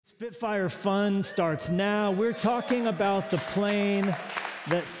Spitfire Fun starts now. We're talking about the plane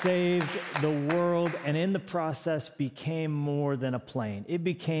that saved the world and in the process became more than a plane. It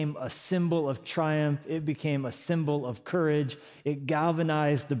became a symbol of triumph. It became a symbol of courage. It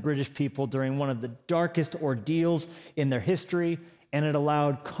galvanized the British people during one of the darkest ordeals in their history, and it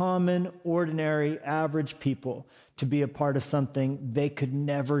allowed common, ordinary, average people to be a part of something they could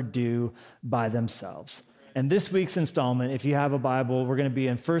never do by themselves. And this week's installment, if you have a Bible, we're going to be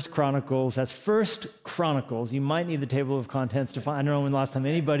in 1 Chronicles. That's 1 Chronicles. You might need the table of contents to find. I don't know when the last time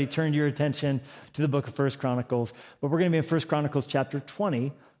anybody turned your attention to the book of 1 Chronicles, but we're going to be in 1 Chronicles chapter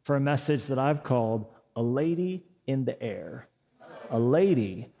 20 for a message that I've called A Lady in the Air. A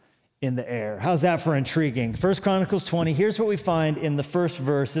Lady in the Air. How's that for intriguing? 1 Chronicles 20, here's what we find in the first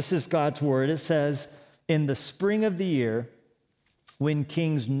verse. This is God's word. It says, in the spring of the year, when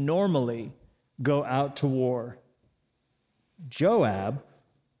kings normally go out to war, Joab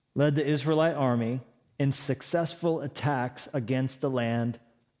led the Israelite army in successful attacks against the land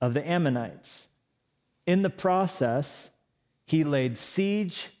of the Ammonites. In the process, he laid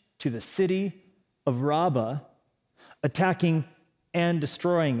siege to the city of Rabbah, attacking and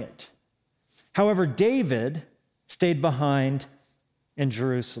destroying it. However, David stayed behind in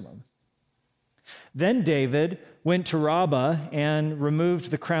Jerusalem. Then David went to Rabbah and removed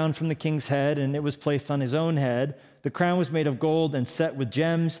the crown from the king's head, and it was placed on his own head. The crown was made of gold and set with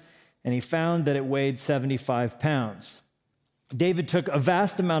gems, and he found that it weighed 75 pounds. David took a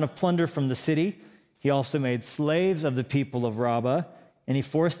vast amount of plunder from the city. He also made slaves of the people of Rabbah, and he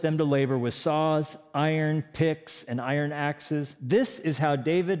forced them to labor with saws, iron picks, and iron axes. This is how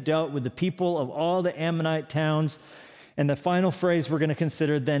David dealt with the people of all the Ammonite towns. And the final phrase we're going to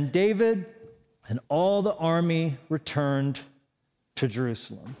consider, then David and all the army returned to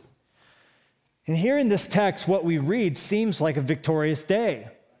Jerusalem. And here in this text, what we read seems like a victorious day.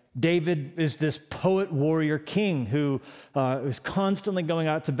 David is this poet warrior king who is constantly going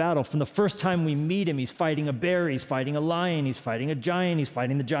out to battle. From the first time we meet him, he's fighting a bear, he's fighting a lion, he's fighting a giant, he's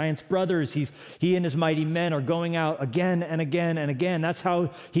fighting the giant's brothers. He and his mighty men are going out again and again and again. That's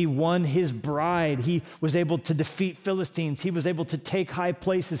how he won his bride. He was able to defeat Philistines. He was able to take high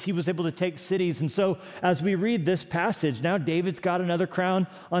places. He was able to take cities. And so as we read this passage, now David's got another crown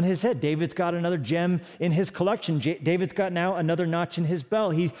on his head. David's got another gem in his collection. David's got now another notch in his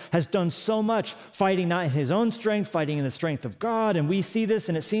belt. He has done so much, fighting not in his own strength, fighting in the strength of God. And we see this,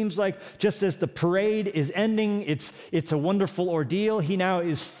 and it seems like just as the parade is ending, it's a wonderful ordeal. He now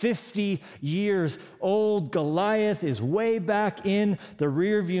is 50 years old. Goliath is way back in the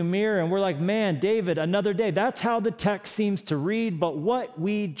rearview mirror. And we're like, man, David, another day. That's how the text seems to read. But what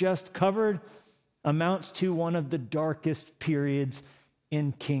we just covered amounts to one of the darkest periods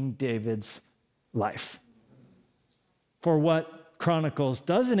in King David's life. For what Chronicles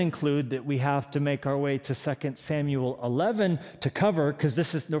doesn't include that we have to make our way to 2 Samuel 11 to cover, because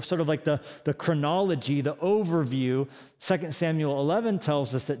this is sort of like the chronology, the overview. 2 Samuel 11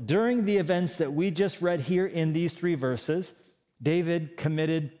 tells us that during the events that we just read here in these three verses, David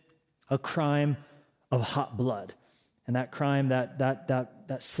committed a crime of hot blood. And that crime,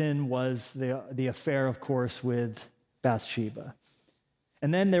 that sin was the affair, of course, with Bathsheba.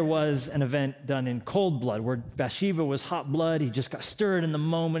 And then there was an event done in cold blood where Bathsheba was hot blood. He just got stirred in the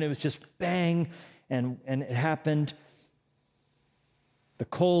moment. It was just bang, and it happened. The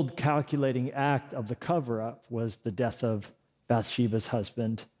cold, calculating act of the cover-up was the death of Bathsheba's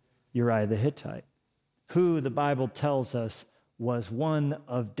husband, Uriah the Hittite, who the Bible tells us was one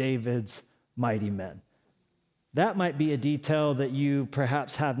of David's mighty men. That might be a detail that you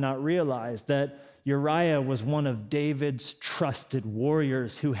perhaps have not realized, that Uriah was one of David's trusted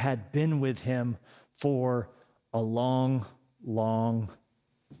warriors who had been with him for a long, long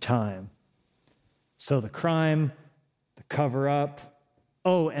time. So the crime, the cover-up,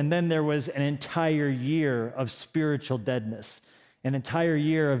 and then there was an entire year of spiritual deadness, an entire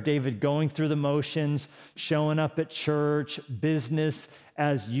year of David going through the motions, showing up at church, business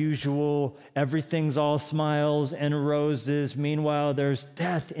as usual. Everything's all smiles and roses. Meanwhile, there's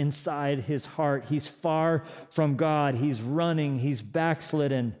death inside his heart. He's far from God. He's running. He's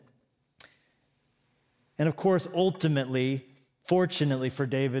backslidden. And of course, ultimately, fortunately for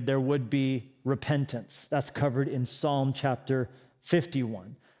David, there would be repentance. That's covered in Psalm chapter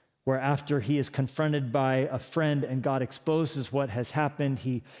 51. Where after he is confronted by a friend and God exposes what has happened,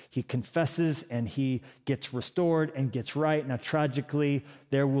 he confesses and he gets restored and gets right. Now, tragically,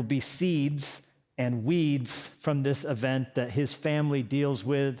 there will be seeds and weeds from this event that his family deals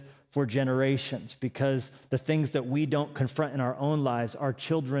with for generations, because the things that we don't confront in our own lives, our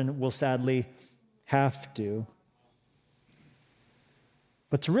children will sadly have to.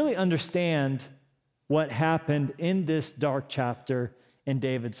 But to really understand what happened in this dark chapter in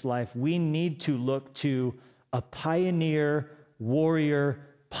David's life, we need to look to a pioneer, warrior,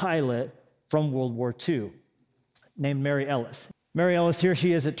 pilot from World War II named Mary Ellis. Mary Ellis, here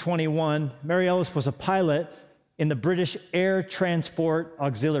she is at 21. Mary Ellis was a pilot in the British Air Transport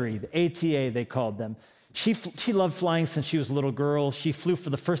Auxiliary, the ATA they called them. She loved flying since she was a little girl. She flew for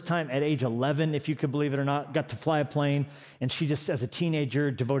the first time at age 11, if you could believe it or not, got to fly a plane. And she just, as a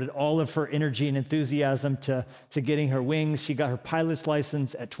teenager, devoted all of her energy and enthusiasm to getting her wings. She got her pilot's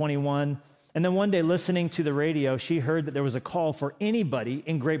license at 21. And then one day, listening to the radio, she heard that there was a call for anybody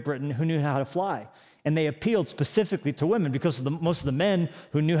in Great Britain who knew how to fly. And they appealed specifically to women because most of the men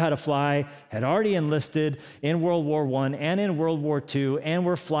who knew how to fly had already enlisted in World War I and in World War II and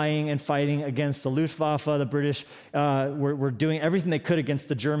were flying and fighting against the Luftwaffe. The British were doing everything they could against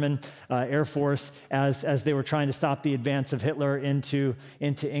the German Air Force as they were trying to stop the advance of Hitler into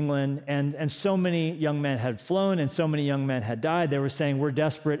England. And so many young men had flown and so many young men had died. They were saying, we're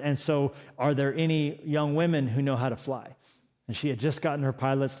desperate, and so are there any young women who know how to fly? And she had just gotten her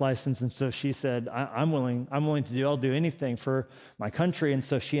pilot's license, and so she said, I'll do anything for my country. And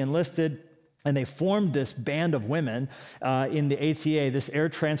so she enlisted, and they formed this band of women in the ATA, this Air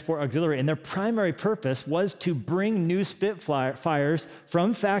Transport Auxiliary, and their primary purpose was to bring new Spitfires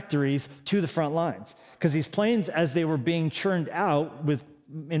from factories to the front lines. Because these planes, as they were being churned out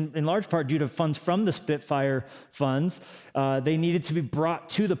in large part due to funds from the Spitfire funds, they needed to be brought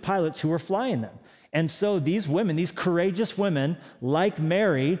to the pilots who were flying them. And so these women, these courageous women, like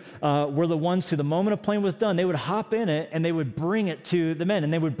Mary, were the ones who, the moment a plane was done, they would hop in it and they would bring it to the men,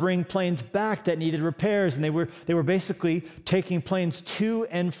 and they would bring planes back that needed repairs, and they were basically taking planes to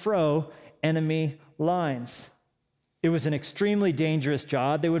and fro enemy lines. It was an extremely dangerous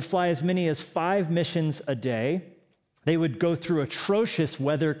job. They would fly as many as 5 missions a day. They would go through atrocious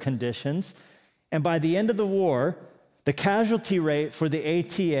weather conditions, and by the end of the war, the casualty rate for the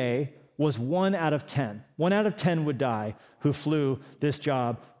ATA was 1 out of 10. 1 out of 10 would die who flew this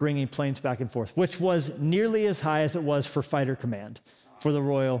job, bringing planes back and forth, which was nearly as high as it was for Fighter Command for the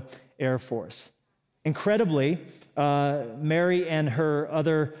Royal Air Force. Incredibly, Mary and her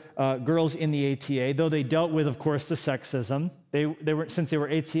other girls in the ATA, though they dealt with, of course, the sexism, since they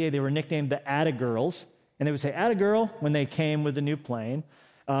were ATA, they were nicknamed the Atta Girls, and they would say Atta Girl when they came with the new plane,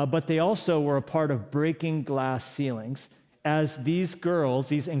 but they also were a part of breaking glass ceilings, as these girls,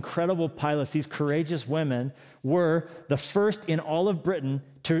 these incredible pilots, these courageous women, were the first in all of Britain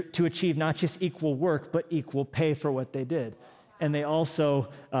to achieve not just equal work, but equal pay for what they did. And they also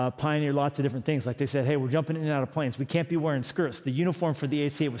pioneered lots of different things. Like they said, hey, we're jumping in and out of planes. We can't be wearing skirts. The uniform for the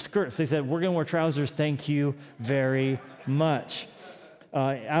ATA was skirts. They said, we're going to wear trousers. Thank you very much.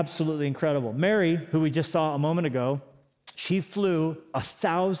 Absolutely incredible. Mary, who we just saw a moment ago, she flew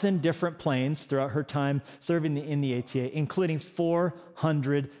 1,000 different planes throughout her time serving in the ATA, including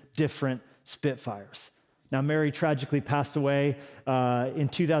 400 different Spitfires. Now, Mary tragically passed away in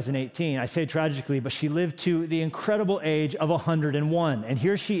 2018. I say tragically, but she lived to the incredible age of 101. And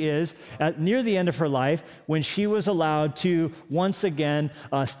here she is near the end of her life when she was allowed to once again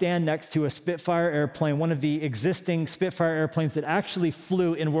stand next to a Spitfire airplane, one of the existing Spitfire airplanes that actually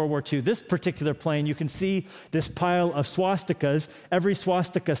flew in World War II. This particular plane, you can see this pile of swastikas. Every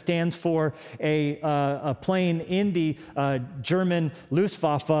swastika stands for a plane in the German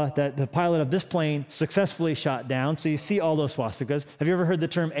Luftwaffe that the pilot of this plane successfully shot down. So you see all those swastikas. Have you ever heard the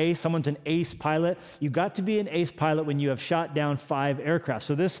term ace? Someone's an ace pilot. You got to be an ace pilot when you have shot down 5 aircraft.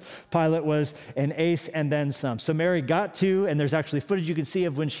 So this pilot was an ace and then some. So Mary got to, and there's actually footage you can see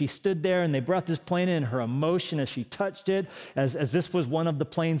of when she stood there and they brought this plane in, her emotion as she touched it, as this was one of the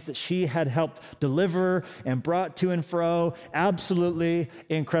planes that she had helped deliver and brought to and fro. Absolutely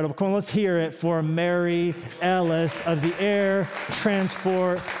incredible. Come on, let's hear it for Mary Ellis of the Air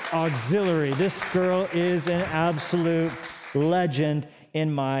Transport Auxiliary. This girl is an absolute legend,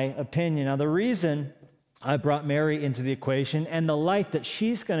 in my opinion. Now, the reason I brought Mary into the equation and the light that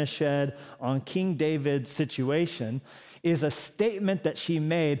she's going to shed on King David's situation is a statement that she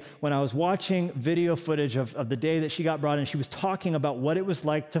made when I was watching video footage of the day that she got brought in. She was talking about what it was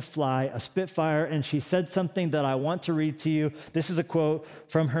like to fly a Spitfire, and she said something that I want to read to you. This is a quote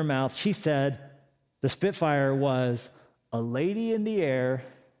from her mouth. She said, "The Spitfire was a lady in the air,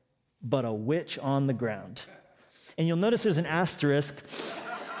 but a witch on the ground." And you'll notice there's an asterisk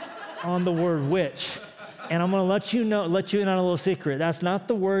on the word witch. And I'm going to let you in on a little secret. That's not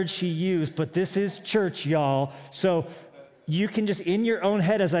the word she used, but this is church, y'all. So you can just, in your own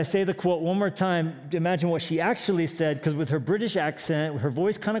head, as I say the quote one more time, imagine what she actually said, because with her British accent, with her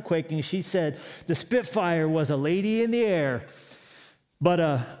voice kind of quaking, she said, "The Spitfire was a lady in the air, but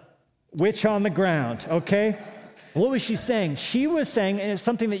a witch on the ground, okay? What was she saying? She was saying, and it's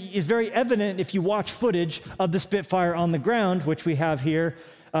something that is very evident if you watch footage of the Spitfire on the ground, which we have here.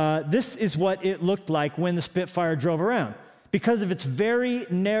 This is what it looked like when the Spitfire drove around. Because of its very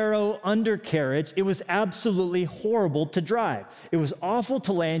narrow undercarriage, it was absolutely horrible to drive. It was awful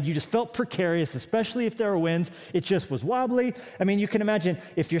to land. You just felt precarious, especially if there were winds. It just was wobbly. I mean, you can imagine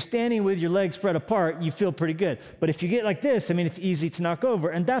if you're standing with your legs spread apart, you feel pretty good. But if you get like this, I mean, it's easy to knock over.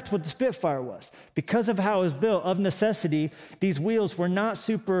 And that's what the Spitfire was. Because of how it was built, of necessity, these wheels were not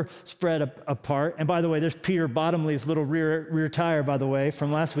super spread apart. And by the way, there's Peter Bottomley's little rear tire, by the way,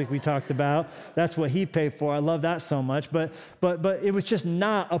 from last week we talked about. That's what he paid for. I love that so much. But it was just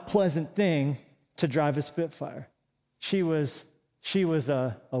not a pleasant thing to drive a Spitfire. She was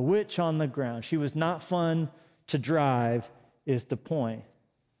a witch on the ground. She was not fun to drive, is the point.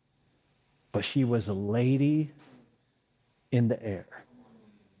 But she was a lady in the air.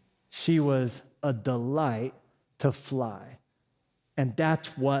 She was a delight to fly. And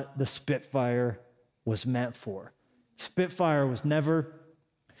that's what the Spitfire was meant for. Spitfire was never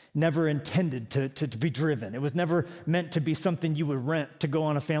intended to be driven. It was never meant to be something you would rent to go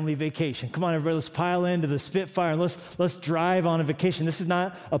on a family vacation. Come on, everybody, let's pile into the Spitfire and let's drive on a vacation. This is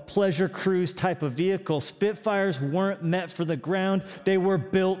not a pleasure cruise type of vehicle. Spitfires weren't meant for the ground. They were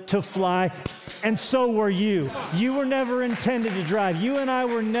built to fly, and so were you. You were never intended to drive. You and I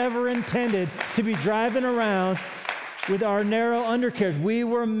were never intended to be driving around with our narrow undercarriage. We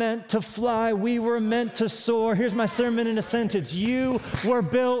were meant to fly. We were meant to soar. Here's my sermon in a sentence. You were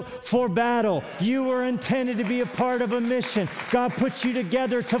built for battle. You were intended to be a part of a mission. God put you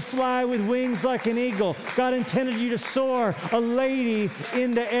together to fly with wings like an eagle. God intended you to soar, a lady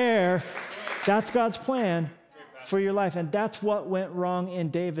in the air. That's God's plan for your life. And that's what went wrong in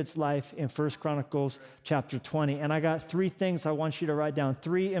David's life in 1 Chronicles chapter 20. And I got 3 things I want you to write down,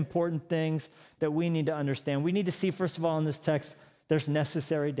 3 important things that we need to understand. We need to see, first of all, in this text, there's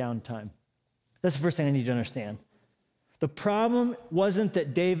necessary downtime. That's the first thing I need to understand. The problem wasn't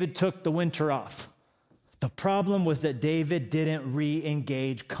that David took the winter off. The problem was that David didn't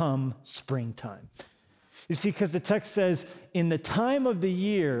re-engage come springtime. You see, because the text says, in the time of the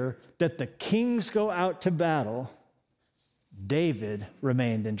year that the kings go out to battle, David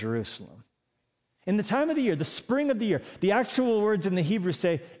remained in Jerusalem. In the time of the year, the spring of the year, the actual words in the Hebrew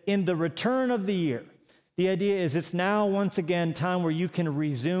say, in the return of the year. The idea is it's now once again time where you can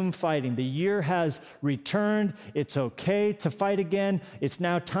resume fighting. The year has returned. It's okay to fight again. It's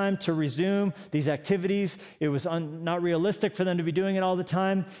now time to resume these activities. It was not realistic for them to be doing it all the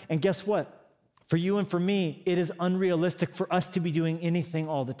time. And guess what? For you and for me, it is unrealistic for us to be doing anything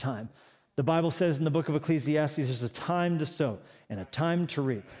all the time. The Bible says in the book of Ecclesiastes, there's a time to sow and a time to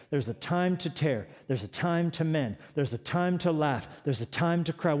reap. There's a time to tear. There's a time to mend. There's a time to laugh. There's a time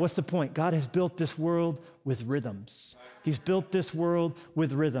to cry. What's the point? God has built this world with rhythms. He's built this world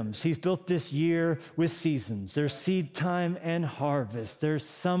with rhythms. He's built this year with seasons. There's seed time and harvest. There's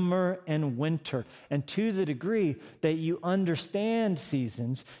summer and winter. And to the degree that you understand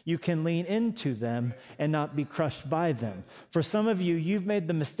seasons, you can lean into them and not be crushed by them. For some of you, you've made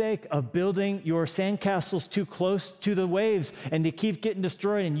the mistake of building your sandcastles too close to the waves, and they keep getting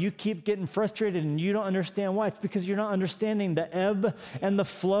destroyed, and you keep getting frustrated, and you don't understand why. It's because you're not understanding the ebb and the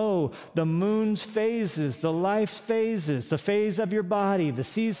flow, the moon's phases, the life's phases, the phase of your body, the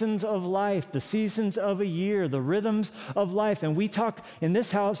seasons of life, the seasons of a year, the rhythms of life. And we talk in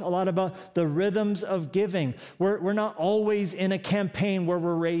this house a lot about the rhythms of giving. We're not always in a campaign where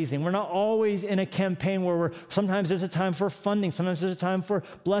we're raising. We're not always in a campaign where sometimes there's a time for funding, sometimes there's a time for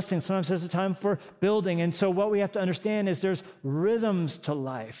blessing, sometimes there's a time for building. And so what we have to understand is there's rhythms to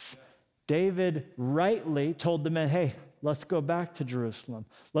life. David rightly told the men, hey, let's go back to Jerusalem.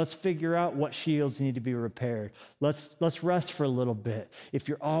 Let's figure out what shields need to be repaired. Let's rest for a little bit. If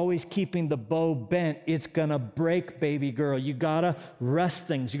you're always keeping the bow bent, it's gonna break, baby girl. You gotta rest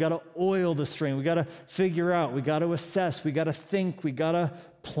things. You gotta oil the string. We gotta figure out. We gotta assess. We gotta think. We gotta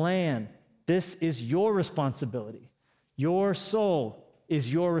plan. This is your responsibility. Your soul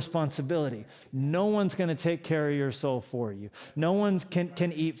is your responsibility. No one's gonna take care of your soul for you. No one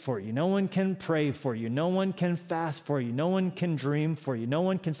can eat for you. No one can pray for you. No one can fast for you. No one can dream for you. No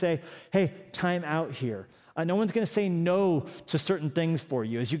one can say, hey, time out here. No one's gonna say no to certain things for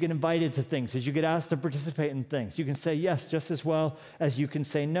you as you get invited to things, as you get asked to participate in things. You can say yes just as well as you can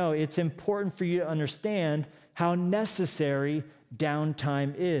say no. It's important for you to understand how necessary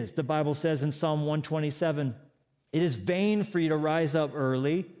downtime is. The Bible says in Psalm 127, it is vain for you to rise up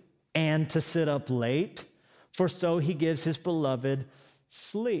early and to sit up late, for so he gives his beloved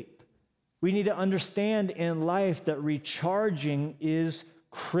sleep. We need to understand in life that recharging is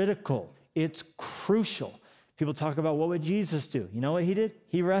critical. It's crucial. People talk about, what would Jesus do? You know what he did?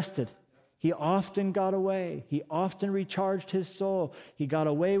 He rested. He often got away. He often recharged his soul. He got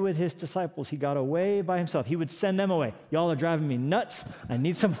away with his disciples. He got away by himself. He would send them away. Y'all are driving me nuts. I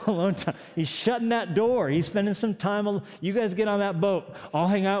need some alone time. He's shutting that door. He's spending some time alone. You guys get on that boat. I'll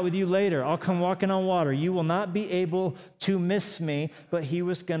hang out with you later. I'll come walking on water. You will not be able to miss me. But he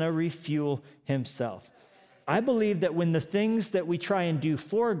was going to refuel himself. I believe that when the things that we try and do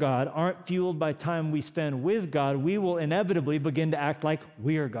for God aren't fueled by time we spend with God, we will inevitably begin to act like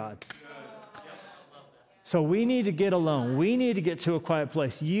we are God. So we need to get alone. We need to get to a quiet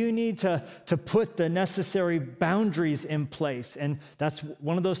place. You need to put the necessary boundaries in place. And that's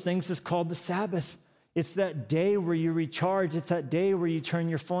one of those things that's called the Sabbath. It's that day where you recharge. It's that day where you turn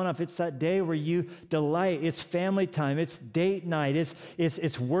your phone off. It's that day where you delight. It's family time. It's date night.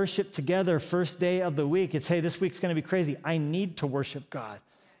 It's worship together, first day of the week. It's, hey, this week's going to be crazy. I need to worship God.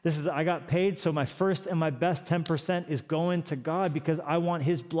 I got paid, so my first and my best 10% is going to God because I want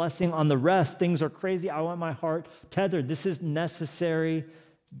his blessing on the rest. Things are crazy. I want my heart tethered. This is necessary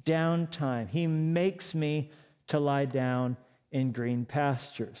downtime. He makes me to lie down in green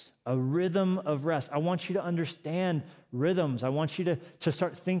pastures, a rhythm of rest. I want you to understand rhythms. I want you to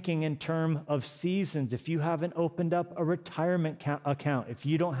start thinking in terms of seasons. If you haven't opened up a retirement account, if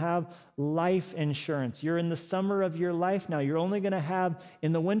you don't have life insurance, you're in the summer of your life now. You're only going to have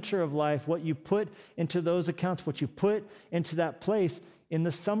in the winter of life what you put into those accounts, what you put into that place in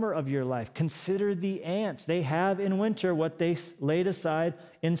the summer of your life. Consider the ants. They have in winter what they laid aside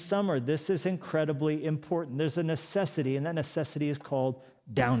in summer. This is incredibly important. There's a necessity, and that necessity is called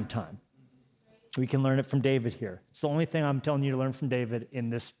downtime. We can learn it from David here. It's the only thing I'm telling you to learn from David in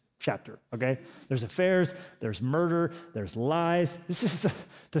this chapter, okay? There's affairs, there's murder, there's lies.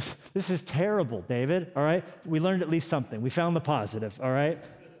 This is terrible, David, all right? We learned at least something. We found the positive, all right?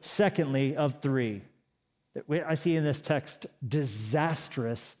 Secondly, of three, I see in this text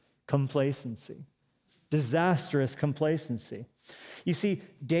disastrous complacency. Disastrous complacency. You see,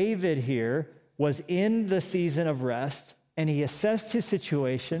 David here was in the season of rest, and he assessed his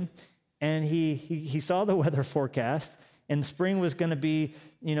situation, and he saw the weather forecast, and spring was going to be,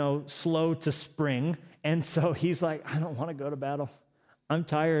 slow to spring. And so he's like, I don't want to go to battle. I'm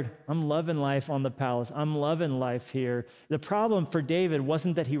tired. I'm loving life on the palace. I'm loving life here. The problem for David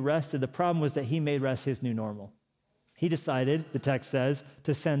wasn't that he rested. The problem was that he made rest his new normal. He decided, the text says,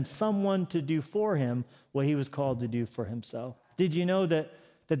 to send someone to do for him what he was called to do for himself. Did you know that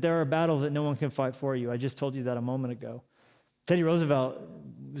there are battles that no one can fight for you? I just told you that a moment ago. Teddy Roosevelt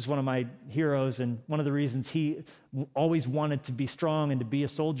is one of my heroes, and one of the reasons he always wanted to be strong and to be a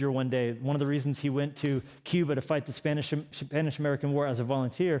soldier one day, one of the reasons he went to Cuba to fight the Spanish-American War as a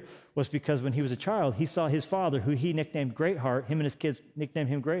volunteer was because when he was a child, he saw his father, who he nicknamed Greatheart, him and his kids nicknamed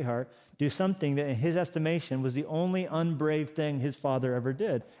him Greatheart, do something that in his estimation was the only unbrave thing his father ever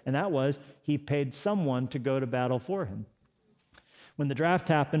did, and that was he paid someone to go to battle for him. When the draft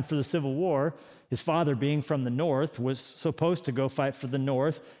happened for the Civil War, his father, being from the North, was supposed to go fight for the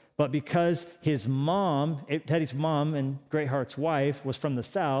North, but because his mom, Teddy's mom and Greatheart's wife, was from the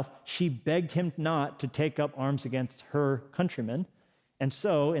South, she begged him not to take up arms against her countrymen. And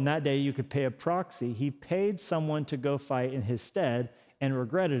so, in that day, you could pay a proxy. He paid someone to go fight in his stead and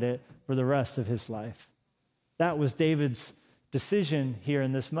regretted it for the rest of his life. That was David's decision here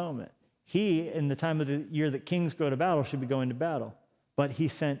in this moment. He, in the time of the year that kings go to battle, should be going to battle. But he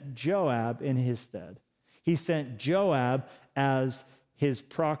sent Joab in his stead. He sent Joab as his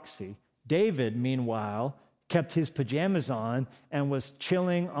proxy. David, meanwhile, kept his pajamas on and was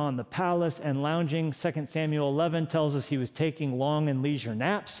chilling on the palace and lounging. 2 Samuel 11 tells us he was taking long and leisure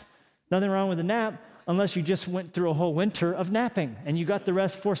naps. Nothing wrong with a nap unless you just went through a whole winter of napping and you got the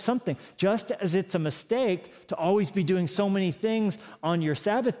rest for something. Just as it's a mistake to always be doing so many things on your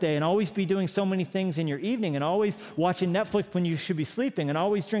Sabbath day and always be doing so many things in your evening and always watching Netflix when you should be sleeping and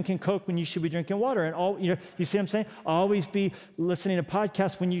always drinking Coke when you should be drinking water and you see what I'm saying? Always be listening to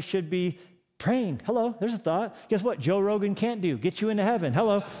podcasts when you should be praying. Hello, there's a thought. Guess what? Joe Rogan can't do. Get you into heaven.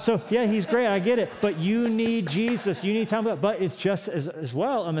 Hello. So yeah, he's great. I get it. But you need Jesus. You need time. But it's just as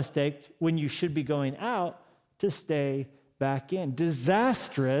well a mistake when you should be going out to stay back in.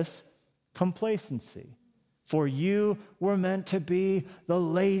 Disastrous complacency. For you were meant to be the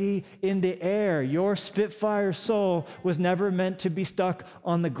lady in the air. Your Spitfire soul was never meant to be stuck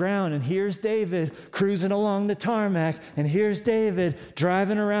on the ground. And here's David cruising along the tarmac. And here's David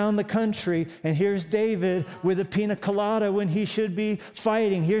driving around the country. And here's David with a pina colada when he should be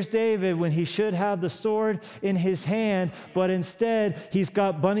fighting. Here's David when he should have the sword in his hand. But instead, he's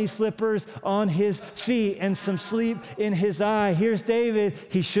got bunny slippers on his feet and some sleep in his eye. Here's David.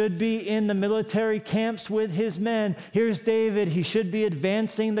 He should be in the military camps with his men. Here's David. He should be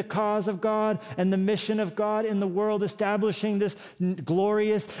advancing the cause of God and the mission of God in the world, establishing this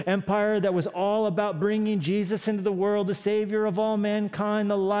glorious empire that was all about bringing Jesus into the world, the Savior of all mankind,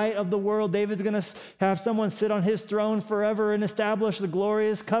 the light of the world. David's going to have someone sit on his throne forever and establish the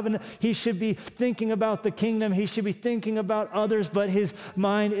glorious covenant. He should be thinking about the kingdom. He should be thinking about others, but his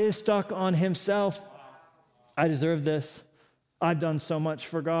mind is stuck on himself. I deserve this. I've done so much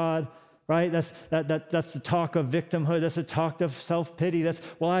for God. Right? That's the talk of victimhood. That's the talk of self-pity.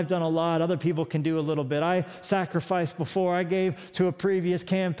 I've done a lot. Other people can do a little bit. I sacrificed before. I gave to a previous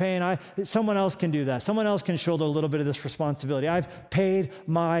campaign. Someone else can do that. Someone else can shoulder a little bit of this responsibility. I've paid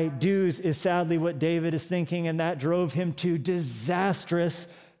my dues is sadly what David is thinking, and that drove him to disastrous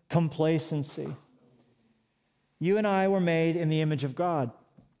complacency. You and I were made in the image of God.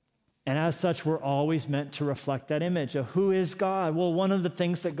 And as such, we're always meant to reflect that image of who is God. Well, one of the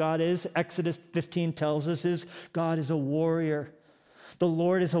things that God is, Exodus 15 tells us, is God is a warrior. The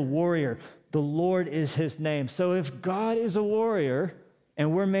Lord is a warrior. The Lord is his name. So if God is a warrior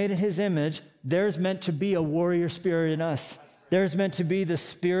and we're made in his image, there's meant to be a warrior spirit in us. There's meant to be the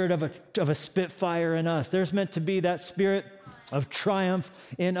spirit of a Spitfire in us. There's meant to be that spirit of triumph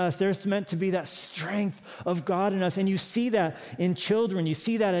in us. There's meant to be that strength of God in us. And you see that in children. You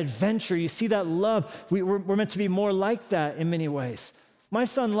see that adventure. You see that love. We're meant to be more like that in many ways. My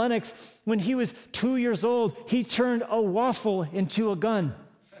son Lennox, when he was 2 years old, he turned a waffle into a gun.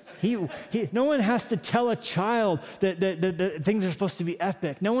 No one has to tell a child that things are supposed to be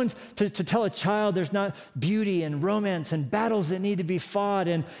epic. No one's to tell a child there's not beauty and romance and battles that need to be fought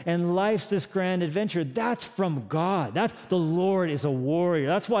and life's this grand adventure. That's from God. The Lord is a warrior.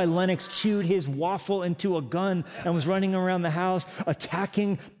 That's why Lennox chewed his waffle into a gun and was running around the house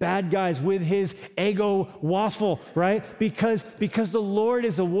attacking bad guys with his Eggo waffle, right? Because the Lord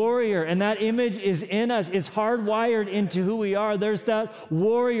is a warrior, and that image is in us. It's hardwired into who we are. There's that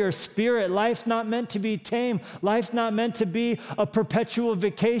warrior spirit. Life's not meant to be tame. Life's not meant to be a perpetual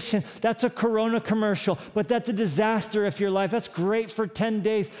vacation. That's a Corona commercial, but that's a disaster if your life. That's great for 10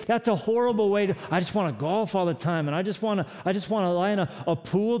 days. That's a horrible way to, I just want to golf all the time, and I just want to lie in a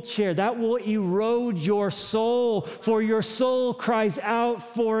pool chair. That will erode your soul, for your soul cries out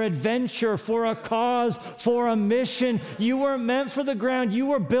for adventure, for a cause, for a mission. You weren't meant for the ground. You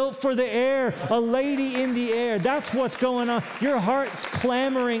were built for the air, a lady in the air. That's what's going on. Your heart's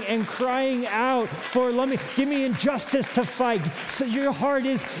clamoring and crying out for, give me injustice to fight. So your heart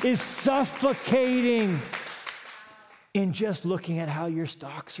is suffocating in just looking at how your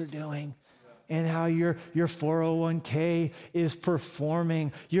stocks are doing and how your 401k is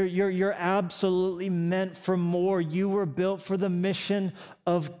performing. You're absolutely meant for more. You were built for the mission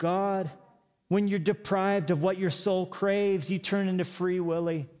of God. When you're deprived of what your soul craves, you turn into Free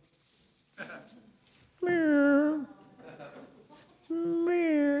Willy.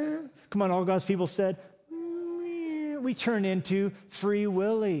 Come on, all God's people said, we turn into Free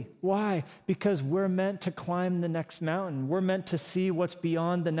Willy. Why? Because we're meant to climb the next mountain. We're meant to see what's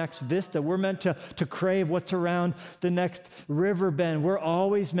beyond the next vista. We're meant to crave what's around the next river bend. We're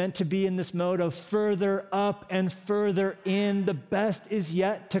always meant to be in this mode of further up and further in. The best is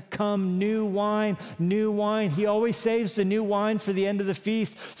yet to come. New wine, new wine. He always saves the new wine for the end of the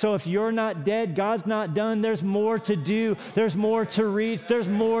feast. So if you're not dead, God's not done. There's more to do. There's more to reach. There's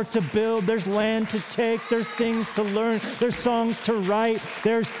more to build. There's land to take. There's things to learn. There's songs to write.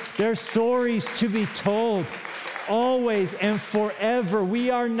 There's stories to be told. Always and forever. We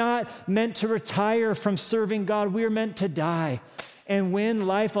are not meant to retire from serving God. We are meant to die. And when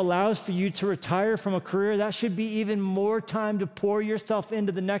life allows for you to retire from a career, that should be even more time to pour yourself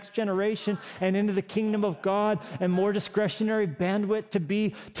into the next generation and into the kingdom of God, and more discretionary bandwidth to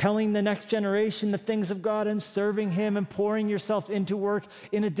be telling the next generation the things of God and serving him and pouring yourself into work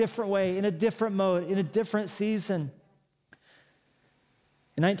in a different way, in a different mode, in a different season.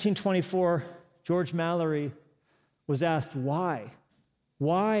 In 1924, George Mallory was asked, why?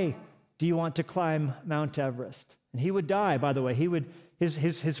 Why do you want to climb Mount Everest? And he would die, by the way.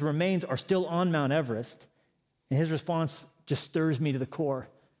 His remains are still on Mount Everest. And his response just stirs me to the core.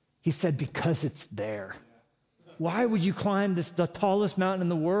 He said, because it's there. why would you climb the tallest mountain in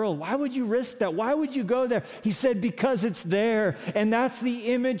the world? Why would you risk that? Why would you go there? He said, because it's there. And that's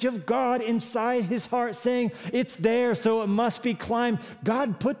the image of God inside his heart saying, it's there, so it must be climbed.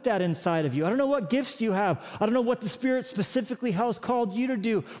 God put that inside of you. I don't know what gifts you have. I don't know what the Spirit specifically has called you to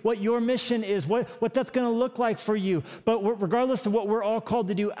do, what your mission is, what that's going to look like for you. But regardless of what we're all called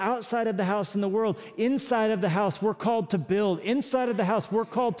to do outside of the house in the world, inside of the house, we're called to build. Inside of the house, we're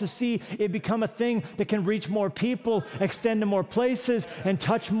called to see it become a thing that can reach more people, extend to more places, and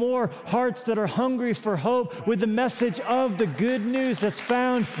touch more hearts that are hungry for hope with the message of the good news that's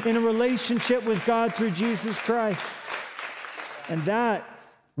found in a relationship with God through Jesus Christ. And that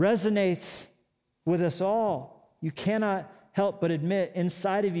resonates with us all. You cannot help but admit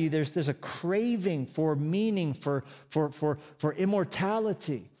inside of you there's a craving for meaning, for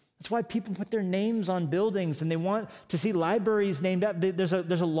immortality. That's why people put their names on buildings and they want to see libraries named up. There's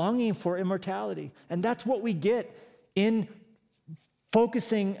a longing for immortality. And that's what we get in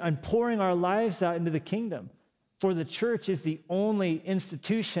focusing and pouring our lives out into the kingdom. For the church is the only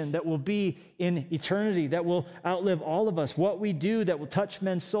institution that will be in eternity, that will outlive all of us. What we do that will touch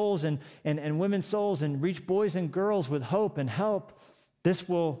men's souls and women's souls and reach boys and girls with hope and help, this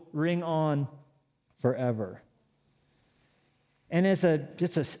will ring on forever. And as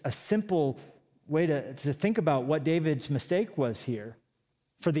just a simple way to think about what David's mistake was here,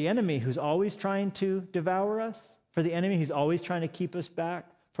 for the enemy who's always trying to devour us, for the enemy who's always trying to keep us back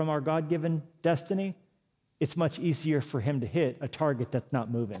from our God-given destiny, it's much easier for him to hit a target that's not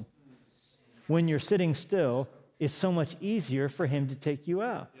moving. When you're sitting still, it's so much easier for him to take you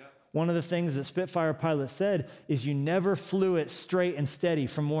out. Yeah. One of the things that Spitfire pilot said is you never flew it straight and steady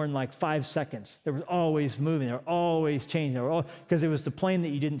for more than like 5 seconds. There was always moving, they were always changing, because it was the plane that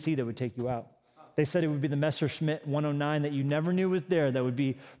you didn't see that would take you out. They said it would be the Messerschmitt 109 that you never knew was there that would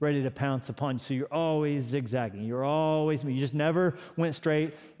be ready to pounce upon you. So you're always zigzagging. You're always moving. You just never went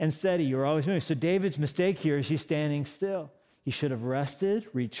straight and steady. You're always moving. So David's mistake here is he's standing still. He should have rested,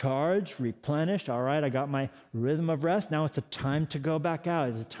 recharged, replenished. All right, I got my rhythm of rest. Now it's a time to go back out.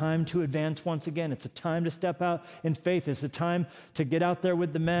 It's a time to advance once again. It's a time to step out in faith. It's a time to get out there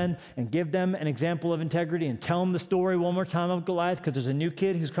with the men and give them an example of integrity and tell them the story one more time of Goliath, because there's a new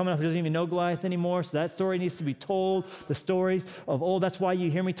kid who's coming up who doesn't even know Goliath anymore. So that story needs to be told, the stories of old. That's why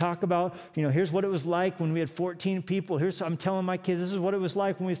you hear me talk about, here's what it was like when we had 14 people. I'm telling my kids, this is what it was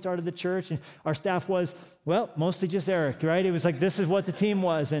like when we started the church. And our staff was, mostly just Eric, right? It was like, this is what the team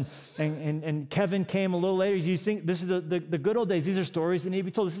was. And Kevin came a little later. You think this is the good old days. These are stories that need to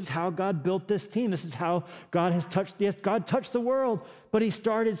be told. This is how God built this team. This is how God has touched this. God touched the world, but he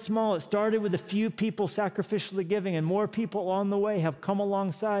started small. It started with a few people sacrificially giving, and more people on the way have come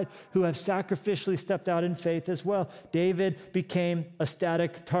alongside who have sacrificially stepped out in faith as well. David became a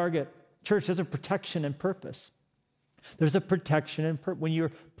static target. Church, there's a protection and purpose. There's a protection and purpose. When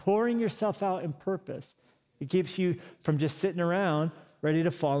you're pouring yourself out in purpose, it keeps you from just sitting around ready to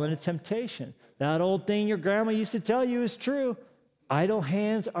fall into temptation. That old thing your grandma used to tell you is true. Idle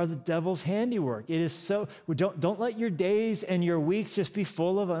hands are the devil's handiwork. It is so, don't let your days and your weeks just be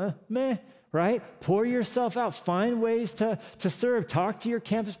full of meh, right? Pour yourself out. Find ways to serve. Talk to your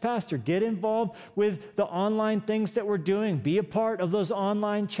campus pastor. Get involved with the online things that we're doing. Be a part of those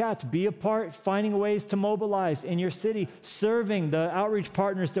online chats. Be a part finding ways to mobilize in your city, serving the outreach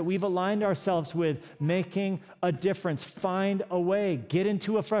partners that we've aligned ourselves with, making a difference. Find a way. Get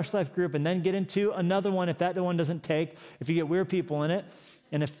into a Fresh Life group and then get into another one if that one doesn't take, if you get weird people in it.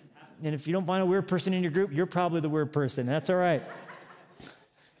 And if you don't find a weird person in your group, you're probably the weird person. That's all right.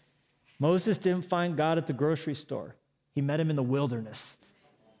 Moses didn't find God at the grocery store. He met him in the wilderness.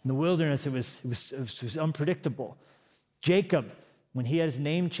 In the wilderness, it was unpredictable. Jacob, when he had his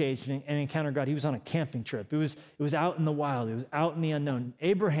name changed and encountered God, he was on a camping trip. It was out in the wild. It was out in the unknown.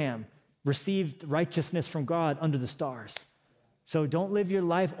 Abraham received righteousness from God under the stars. So don't live your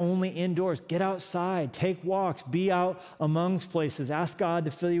life only indoors. Get outside, take walks, be out amongst places. Ask God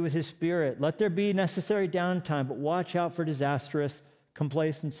to fill you with his Spirit. Let there be necessary downtime, but watch out for disastrous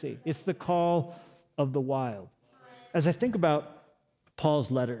complacency. It's the call of the wild. As I think about Paul's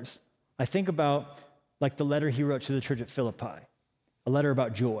letters, I think about like the letter he wrote to the church at Philippi, a letter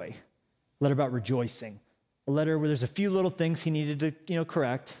about joy, a letter about rejoicing, a letter where there's a few little things he needed to,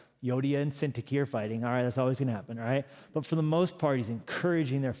 correct. Yodia and Syntyche are fighting. All right, that's always going to happen, all right? But for the most part, he's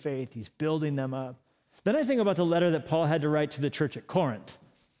encouraging their faith. He's building them up. Then I think about the letter that Paul had to write to the church at Corinth.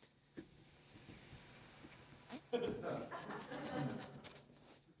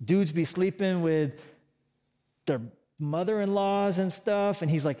 Dudes be sleeping with their mother-in-laws and stuff.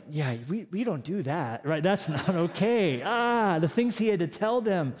 And he's like, yeah, we don't do that, right? That's not okay. The things he had to tell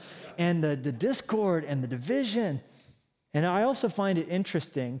them, and the discord and the division. And I also find it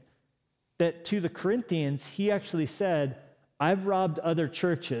interesting that to the Corinthians, he actually said, I've robbed other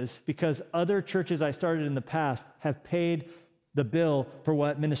churches because other churches I started in the past have paid the bill for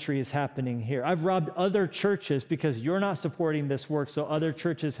what ministry is happening here. I've robbed other churches because you're not supporting this work, so other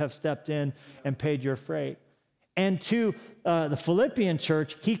churches have stepped in and paid your freight. And to the Philippian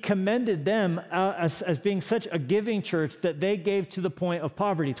church, he commended them as being such a giving church that they gave to the point of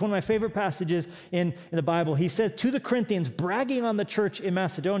poverty. It's one of my favorite passages in the Bible. He says to the Corinthians, bragging on the church in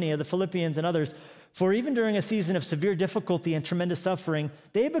Macedonia, the Philippians and others, for even during a season of severe difficulty and tremendous suffering,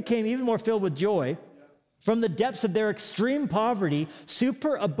 they became even more filled with joy. From the depths of their extreme poverty,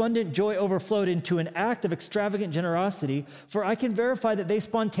 superabundant joy overflowed into an act of extravagant generosity, for I can verify that they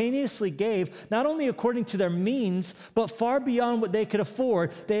spontaneously gave, not only according to their means, but far beyond what they could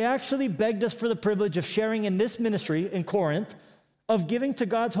afford. They actually begged us for the privilege of sharing in this ministry in Corinth, of giving to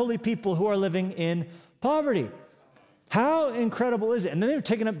God's holy people who are living in poverty. How incredible is it? And then they're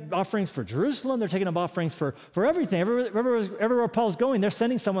taking up offerings for Jerusalem. They're taking up offerings for everything. Everywhere Paul's going, they're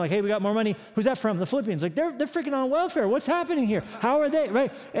sending someone like, hey, we got more money. Who's that from? The Philippians. Like, they're freaking on welfare. What's happening here? How are they,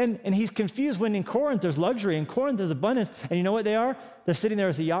 right? And he's confused when in Corinth there's luxury. In Corinth there's abundance. And you know what they are? They're sitting there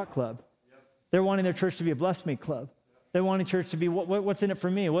as a yacht club. They're wanting their church to be a Bless Me club. They're wanting church to be, what's in it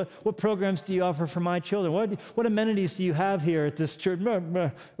for me? What programs do you offer for my children? What amenities do you have here at this church,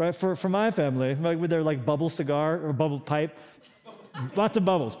 right, for my family? Like with their like bubble cigar or bubble pipe, lots of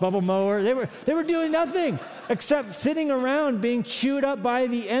bubbles, bubble mower. They were doing nothing except sitting around being chewed up by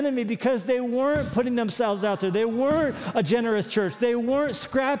the enemy because they weren't putting themselves out there. They weren't a generous church. They weren't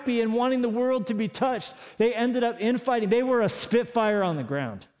scrappy and wanting the world to be touched. They ended up infighting. They were a Spitfire on the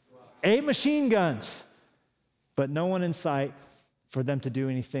ground. 8 machine guns. But no one in sight for them to do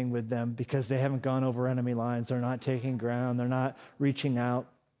anything with them because they haven't gone over enemy lines. They're not taking ground. They're not reaching out.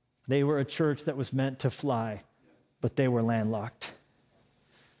 They were a church that was meant to fly, but they were landlocked.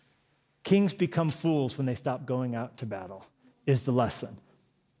 Kings become fools when they stop going out to battle, is the lesson.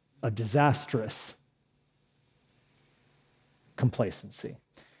 A disastrous complacency.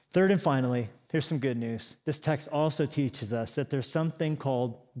 Third and finally, here's some good news. This text also teaches us that there's something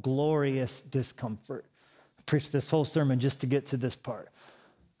called glorious discomfort. Preach this whole sermon just to get to this part.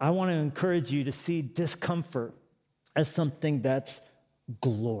 I want to encourage you to see discomfort as something that's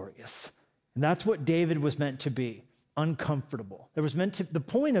glorious. And that's what David was meant to be, uncomfortable. The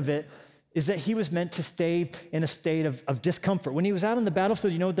point of it is that he was meant to stay in a state of discomfort. When he was out on the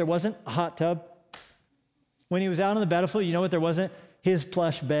battlefield, you know what there wasn't? A hot tub. When he was out on the battlefield, you know what there wasn't? His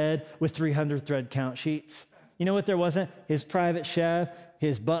plush bed with 300 thread count sheets. You know what there wasn't? His private chef,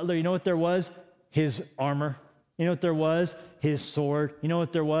 his butler. You know what there was? His armor. You know what there was? His sword. You know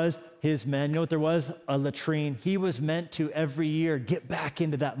what there was? His men. You know what there was? A latrine. He was meant to every year get back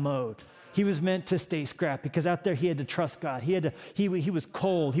into that mode. He was meant to stay scrappy because out there he had to trust God. He was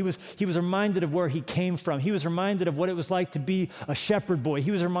cold. He was reminded of where he came from. He was reminded of what it was like to be a shepherd boy. He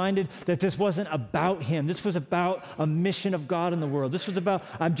was reminded that this wasn't about him. This was about a mission of God in the world. This was about,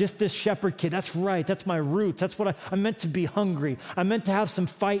 I'm just this shepherd kid. That's right. That's my roots. That's what I'm meant to be hungry. I'm meant to have some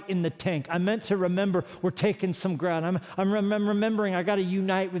fight in the tank. I'm meant to remember we're taking some ground. I'm remembering I got to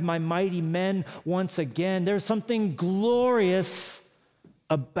unite with my mighty men once again. There's something glorious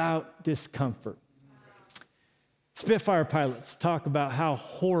about discomfort. Spitfire pilots talk about how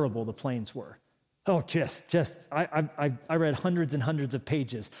horrible the planes were. Oh, I read hundreds and hundreds of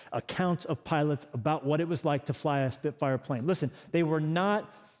pages, accounts of pilots about what it was like to fly a Spitfire plane. Listen, they were not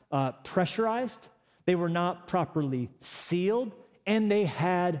pressurized, they were not properly sealed, and they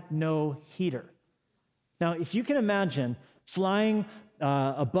had no heater. Now, if you can imagine flying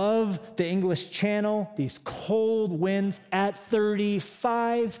above the English Channel, these cold winds at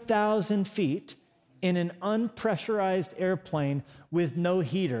 35,000 feet in an unpressurized airplane with no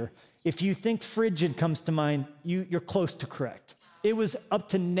heater. If you think frigid comes to mind, you're close to correct. It was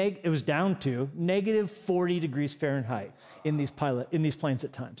down to negative 40 degrees Fahrenheit in these planes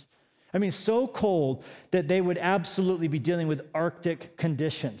at times. I mean, so cold that they would absolutely be dealing with Arctic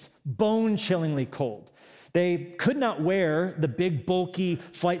conditions, bone-chillingly cold. They could not wear the big, bulky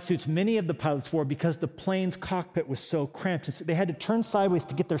flight suits many of the pilots wore because the plane's cockpit was so cramped. And so they had to turn sideways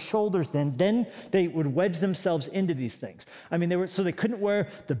to get their shoulders in. Then they would wedge themselves into these things. I mean, they couldn't wear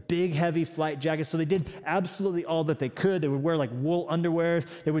the big, heavy flight jackets. So they did absolutely all that they could. They would wear like wool underwear.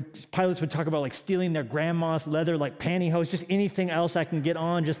 Pilots would talk about like stealing their grandma's leather, like pantyhose, just anything else I can get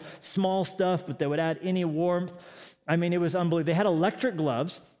on, just small stuff, but they would add any warmth. I mean, it was unbelievable. They had electric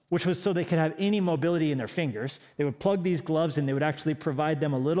gloves. which was so they could have any mobility in their fingers. They would plug these gloves and they would actually provide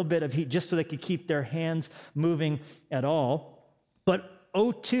them a little bit of heat just so they could keep their hands moving at all. But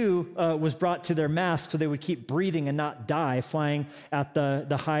O2 was brought to their masks so they would keep breathing and not die flying at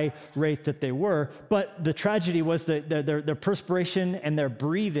the high rate that they were. But the tragedy was that their perspiration and their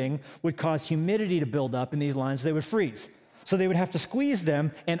breathing would cause humidity to build up in these lines. They would freeze. So they would have to squeeze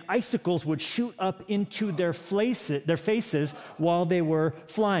them, and icicles would shoot up into their faces while they were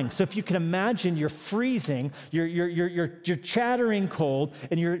flying. So if you can imagine, you're freezing, you're chattering cold,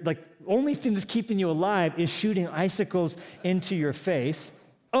 and you're like, only thing that's keeping you alive is shooting icicles into your face.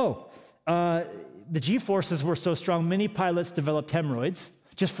 The G-forces were so strong, many pilots developed hemorrhoids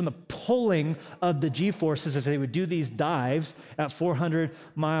just from the pulling of the G-forces as they would do these dives at 400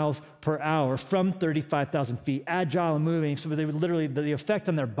 miles per hour from 35,000 feet, agile and moving. So they would literally, the effect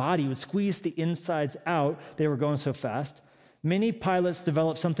on their body would squeeze the insides out. They were going so fast. Many pilots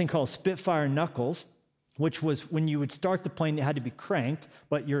developed something called Spitfire knuckles, which was when you would start the plane, it had to be cranked,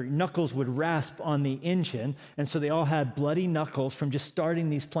 but your knuckles would rasp on the engine. And so they all had bloody knuckles from just starting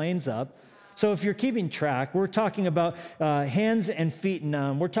these planes up. So if you're keeping track, we're talking about hands and feet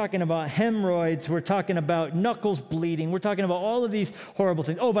numb. We're talking about hemorrhoids. We're talking about knuckles bleeding. We're talking about all of these horrible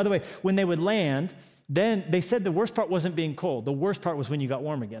things. Oh, by the way, when they would land, then they said the worst part wasn't being cold. The worst part was when you got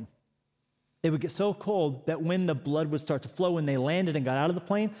warm again. They would get so cold that when the blood would start to flow, when they landed and got out of the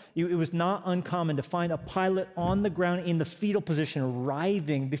plane, it was not uncommon to find a pilot on the ground in the fetal position,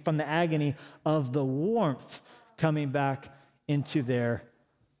 writhing from the agony of the warmth coming back into their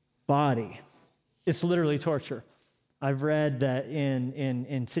body. It's literally torture. I've read that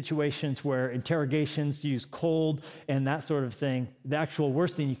in situations where interrogations use cold and that sort of thing, the actual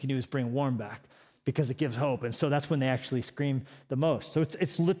worst thing you can do is bring warm back because it gives hope. And so that's when they actually scream the most. So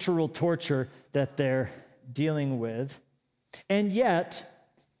it's literal torture that they're dealing with. And yet,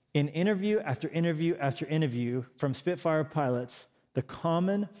 in interview after interview after interview from Spitfire pilots, the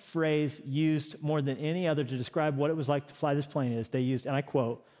common phrase used more than any other to describe what it was like to fly this plane is they used, and I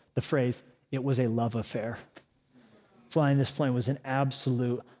quote, the phrase, "It was a love affair." Flying this plane was an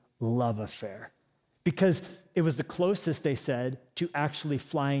absolute love affair because it was the closest, they said, to actually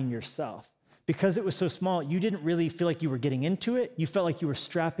flying yourself. Because it was so small, you didn't really feel like you were getting into it. You felt like you were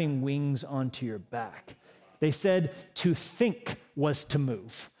strapping wings onto your back. They said to think was to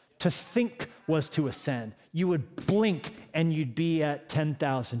move. To think was to ascend. You would blink and you'd be at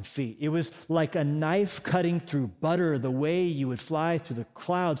 10,000 feet. It was like a knife cutting through butter, the way you would fly through the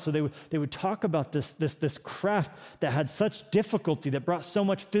clouds. So they would talk about this craft that had such difficulty, that brought so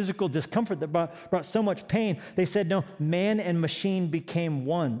much physical discomfort, that brought so much pain. They said, no, man and machine became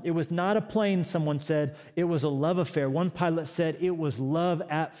one. It was not a plane, someone said. It was a love affair. One pilot said it was love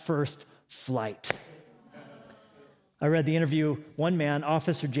at first flight. I read the interview, one man,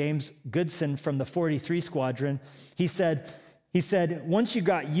 Officer James Goodson from the 43 Squadron, he said, once you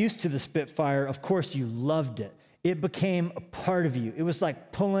got used to the Spitfire, of course you loved it. It became a part of you. It was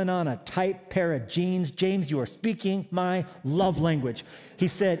like pulling on a tight pair of jeans. James, you are speaking my love language. He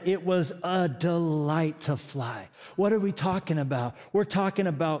said, it was a delight to fly. What are we talking about? We're talking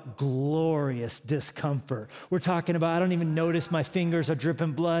about glorious discomfort. We're talking about, I don't even notice my fingers are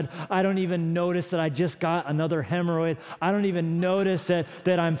dripping blood. I don't even notice that I just got another hemorrhoid. I don't even notice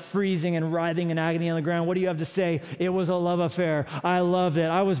that I'm freezing and writhing in agony on the ground. What do you have to say? It was a love affair. I loved it.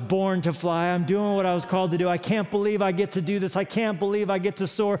 I was born to fly. I'm doing what I was called to do. I can't believe I get to do this. I can't believe I get to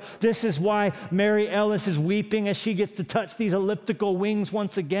soar. This is why Mary Ellis is weeping as she gets to touch these elliptical wings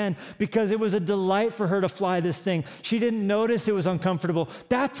once again, because it was a delight for her to fly this thing. She didn't notice it was uncomfortable.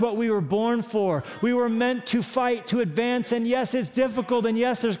 That's what we were born for. We were meant to fight, to advance, and yes, it's difficult, and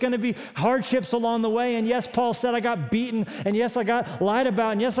yes, there's going to be hardships along the way, and yes, Paul said I got beaten, and yes, I got lied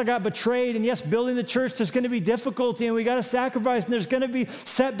about, and yes, I got betrayed, and yes, building the church, there's going to be difficulty, and we got to sacrifice, and there's going to be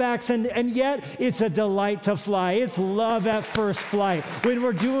setbacks, and yet it's a delight to fly. It's love at first flight. When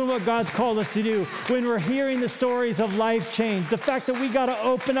we're doing what God's called us to do, when we're hearing the stories of life change, the fact that we got to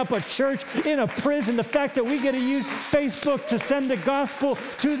open up a church in a prison, the fact that we get to use Facebook to send the gospel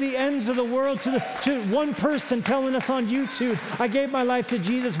to the ends of the world, to one person telling us on YouTube, I gave my life to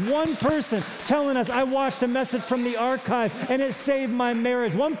Jesus. One person telling us, I watched a message from the archive and it saved my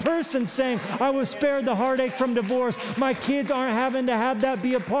marriage. One person saying, I was spared the heartache from divorce. My kids aren't having to have that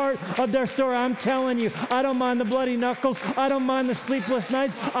be a part of their story. I'm telling you, I don't mind the bloody knuckles. I don't mind the sleepless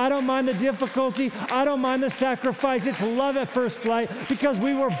nights. I don't mind the difficulty. I don't mind the sacrifice. It's love at first flight because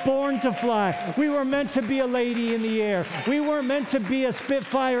we were born to fly. We were meant to be a lady in the air. We weren't meant to be a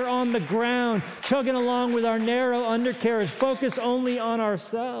Spitfire on the ground, chugging along with our narrow undercarriage, focused only on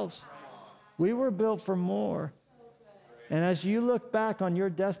ourselves. We were built for more. And as you look back on your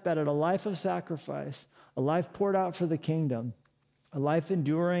deathbed at a life of sacrifice, a life poured out for the kingdom, a life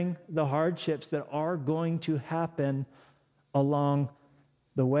enduring the hardships that are going to happen along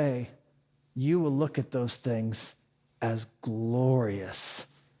the way, you will look at those things as glorious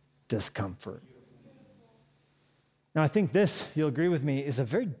discomfort. Now, I think this, you'll agree with me, is a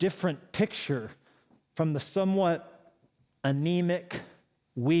very different picture from the somewhat anemic,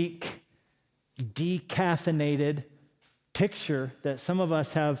 weak, decaffeinated picture that some of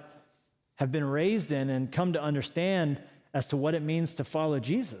us have been raised in and come to understand as to what it means to follow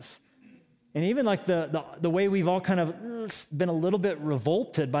Jesus. And even like the way we've all kind of been a little bit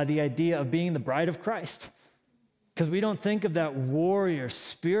revolted by the idea of being the bride of Christ. Because we don't think of that warrior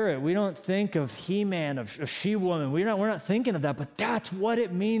spirit. We don't think of He-Man, of She-Woman. We're not thinking of that, but that's what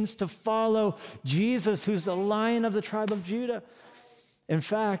it means to follow Jesus, who's the Lion of the tribe of Judah. In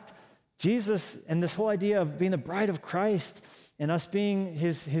fact, Jesus and this whole idea of being the bride of Christ and us being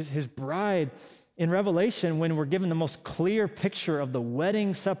his bride, in Revelation, when we're given the most clear picture of the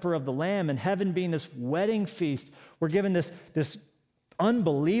wedding supper of the Lamb and heaven being this wedding feast, we're given this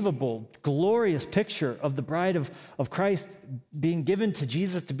unbelievable, glorious picture of the bride of Christ being given to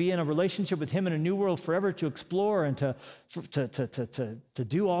Jesus to be in a relationship with him in a new world forever, to explore and to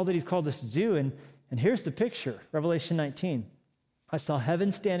do all that he's called us to do. And here's the picture, Revelation 19. I saw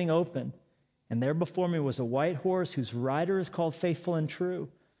heaven standing open, and there before me was a white horse whose rider is called Faithful and True.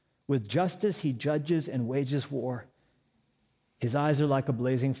 With justice he judges and wages war. His eyes are like a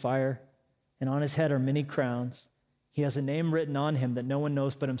blazing fire, and on his head are many crowns. He has a name written on him that no one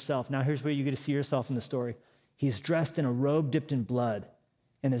knows but himself. Now here's where you get to see yourself in the story. He's dressed in a robe dipped in blood,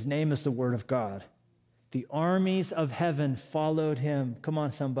 and his name is the Word of God. The armies of heaven followed him. Come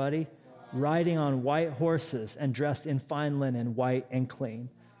on, somebody. Riding on white horses and dressed in fine linen, white and clean.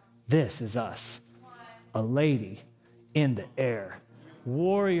 This is us, a lady in the air.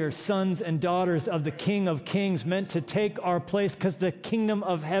 Warrior sons and daughters of the King of Kings, meant to take our place, because the kingdom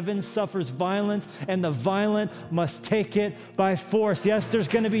of heaven suffers violence, and the violent must take it by force. Yes, there's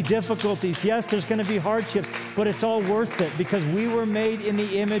going to be difficulties. Yes, there's going to be hardships, but it's all worth it, because we were made in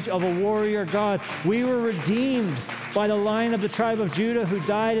the image of a warrior God. We were redeemed by the Lion of the tribe of Judah, who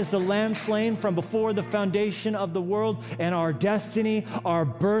died as the lamb slain from before the foundation of the world. And our destiny, our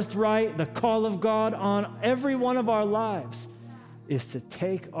birthright, the call of God on every one of our lives is to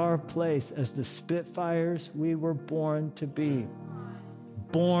take our place as the Spitfires we were born to be.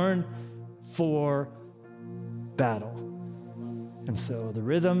 Born for battle. And so the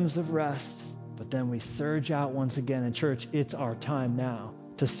rhythms of rest, but then we surge out once again. In church, it's our time now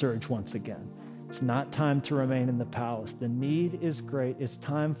to surge once again. It's not time to remain in the palace. The need is great. It's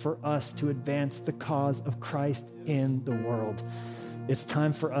time for us to advance the cause of Christ in the world. It's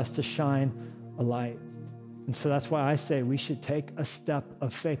time for us to shine a light. And so that's why I say we should take a step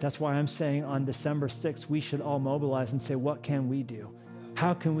of faith. That's why I'm saying on December 6th, we should all mobilize and say, what can we do?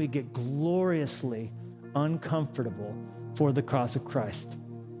 How can we get gloriously uncomfortable for the cause of Christ?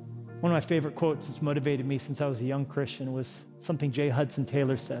 One of my favorite quotes that's motivated me since I was a young Christian was something J. Hudson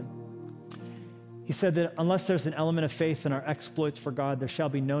Taylor said. He said that unless there's an element of faith in our exploits for God, there shall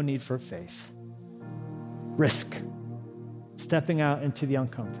be no need for faith. Risk. Stepping out into the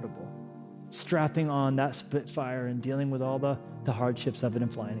uncomfortable. Strapping on that Spitfire and dealing with all the hardships of it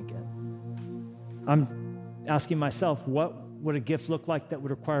and flying again. I'm asking myself, what would a gift look like that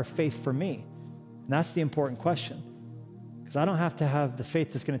would require faith for me? And that's the important question. Because I don't have to have the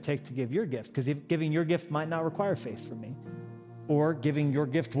faith that's going to take to give your gift, because giving your gift might not require faith for me. Or giving your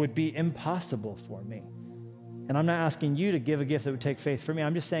gift would be impossible for me. And I'm not asking you to give a gift that would take faith for me.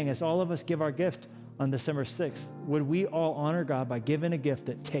 I'm just saying, as all of us give our gift on December 6th, would we all honor God by giving a gift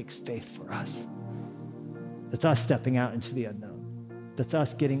that takes faith for us? That's us stepping out into the unknown. That's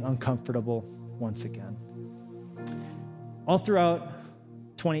us getting uncomfortable once again. All throughout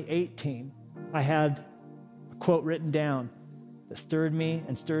 2018, I had a quote written down that stirred me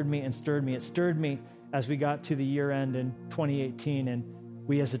and stirred me and stirred me. It stirred me as we got to the year end in 2018, and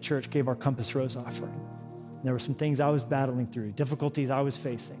we as a church gave our Compass Rose offering. And there were some things I was battling through, difficulties I was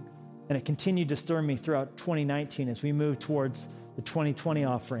facing. And it continued to stir me throughout 2019 as we moved towards the 2020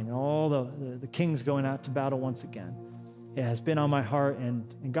 offering and all the kings going out to battle once again. It has been on my heart,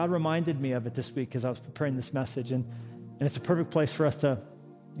 and God reminded me of it this week as I was preparing this message. And it's a perfect place for us to,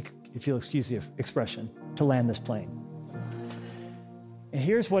 if you'll excuse the expression, to land this plane. And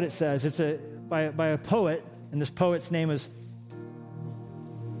here's what it says. It's by a poet, and this poet's name is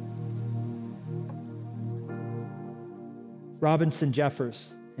Robinson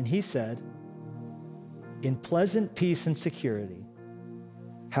Jeffers. And he said, in pleasant peace and security,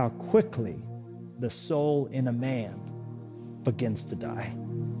 how quickly the soul in a man begins to die.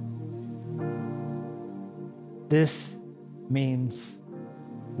 This means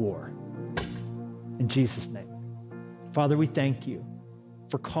war. In Jesus' name. Father, we thank you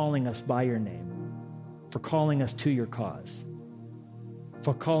for calling us by your name, for calling us to your cause,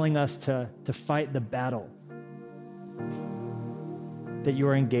 for calling us to fight the battle that you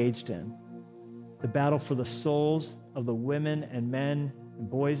are engaged in, the battle for the souls of the women and men and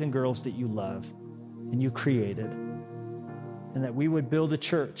boys and girls that you love and you created, and that we would build a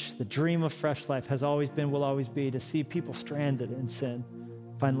church. The dream of Fresh Life has always been, will always be, to see people stranded in sin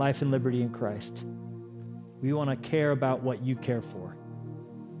find life and liberty in Christ. We want to care about what you care for.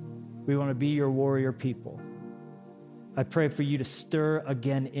 We want to be your warrior people. I pray for you to stir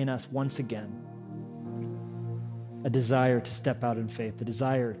again in us once again a desire to step out in faith, a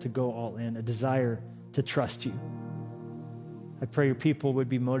desire to go all in, a desire to trust you. I pray your people would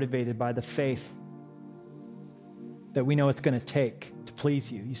be motivated by the faith that we know it's going to take to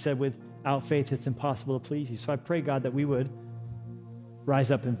please you. You said without faith, it's impossible to please you. So I pray, God, that we would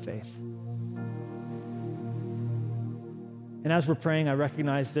rise up in faith. And as we're praying, I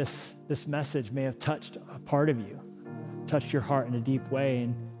recognize this message may have touched a part of you, touched your heart in a deep way.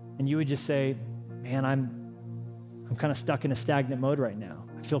 And you would just say, man, I'm kind of stuck in a stagnant mode right now.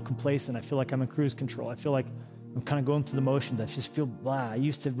 I feel complacent. I feel like I'm in cruise control. I feel like I'm kind of going through the motions. I just feel blah. I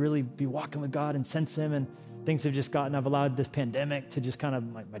used to really be walking with God and sense him, and things have just gotten, I've allowed this pandemic to just kind of,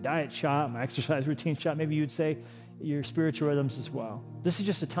 my diet shot, my exercise routine shot. Maybe you'd say your spiritual rhythms as well. This is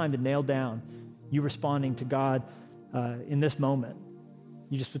just a time to nail down you responding to God in this moment.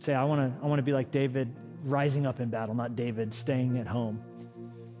 You just would say, I want to be like David, rising up in battle, not David staying at home.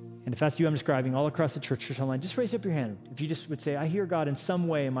 And if that's you I'm describing all across the church online, just raise up your hand. If you just would say, I hear God in some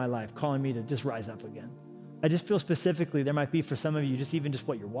way in my life calling me to just rise up again. I just feel specifically there might be for some of you just even just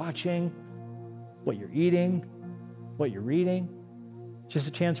what you're watching, what you're eating, what you're reading. Just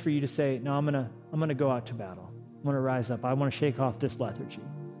a chance for you to say, no, I'm gonna go out to battle. I'm gonna rise up. I want to shake off this lethargy.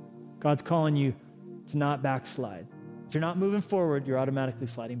 God's calling you to not backslide. If you're not moving forward, you're automatically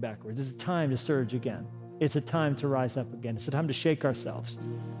sliding backwards. It's a time to surge again. It's a time to rise up again. It's a time to shake ourselves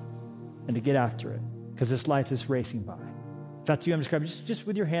and to get after it, because this life is racing by. If that's you I'm describing, just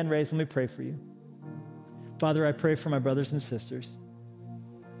with your hand raised, let me pray for you. Father, I pray for my brothers and sisters.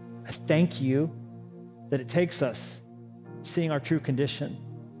 I thank you that it takes us seeing our true condition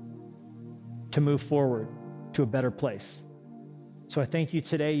to move forward to a better place. So I thank you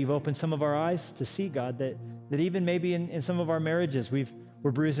today, you've opened some of our eyes to see, God, that even maybe in some of our marriages,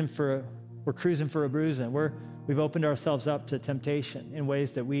 we're cruising for a bruising. We've opened ourselves up to temptation in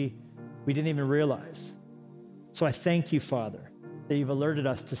ways that we didn't even realize. So I thank you, Father, that you've alerted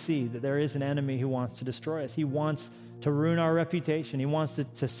us to see that there is an enemy who wants to destroy us. He wants to ruin our reputation. He wants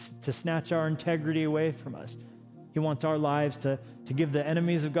to snatch our integrity away from us. He wants our lives to give the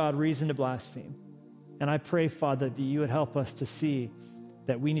enemies of God reason to blaspheme. And I pray, Father, that you would help us to see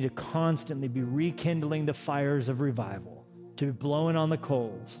that we need to constantly be rekindling the fires of revival, to be blowing on the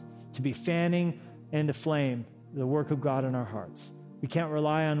coals, to be fanning into flame the work of God in our hearts. We can't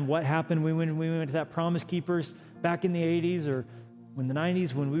rely on what happened when we went to that Promise Keepers back in the 80s or in the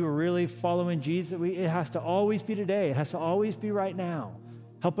 90s when we were really following Jesus. It has to always be today. It has to always be right now.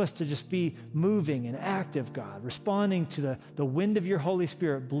 Help us to just be moving and active, God, responding to the wind of your Holy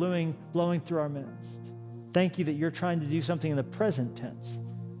Spirit blowing through our midst. Thank you that you're trying to do something in the present tense.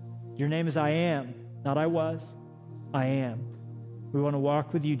 Your name is I am, not I was. I am. We want to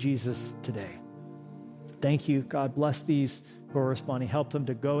walk with you, Jesus, today. Thank you. God, bless these who are responding. Help them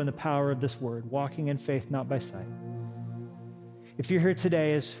to go in the power of this word, walking in faith, not by sight. If you're here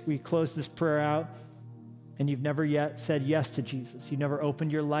today as we close this prayer out and you've never yet said yes to Jesus, you've never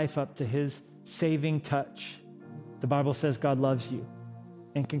opened your life up to his saving touch, the Bible says God loves you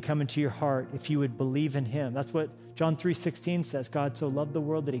and can come into your heart if you would believe in him. That's what John 3:16 says. God so loved the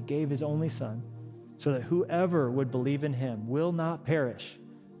world that he gave his only son so that whoever would believe in him will not perish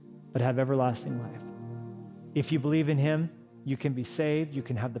but have everlasting life. If you believe in him, you can be saved, you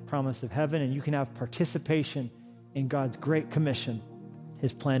can have the promise of heaven, and you can have participation in God's great commission,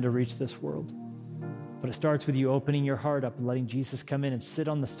 his plan to reach this world. But it starts with you opening your heart up and letting Jesus come in and sit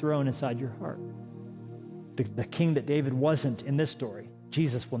on the throne inside your heart. The king that David wasn't in this story,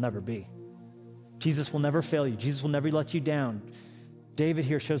 Jesus will never be. Jesus will never fail you. Jesus will never let you down. David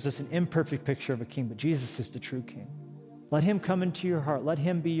here shows us an imperfect picture of a king, but Jesus is the true king. Let him come into your heart. Let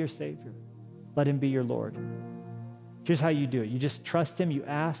him be your Savior. Let him be your Lord. Here's how you do it. You just trust him, you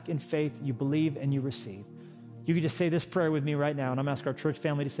ask in faith, you believe, and you receive. You can just say this prayer with me right now, and I'm going to ask our church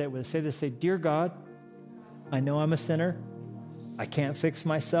family to say it with us. Say this, say, Dear God, I know I'm a sinner. I can't fix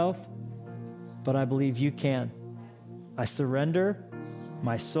myself, but I believe you can. I surrender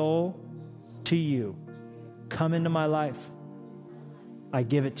my soul to you. Come into my life. I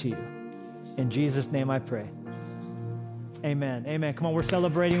give it to you. In Jesus' name I pray. Amen. Amen. Come on, we're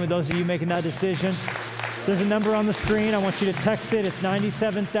celebrating with those of you making that decision. There's a number on the screen. I want you to text it. It's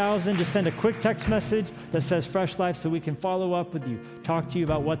 97,000. Just send a quick text message that says Fresh Life so we can follow up with you, talk to you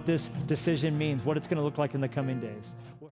about what this decision means, what it's going to look like in the coming days.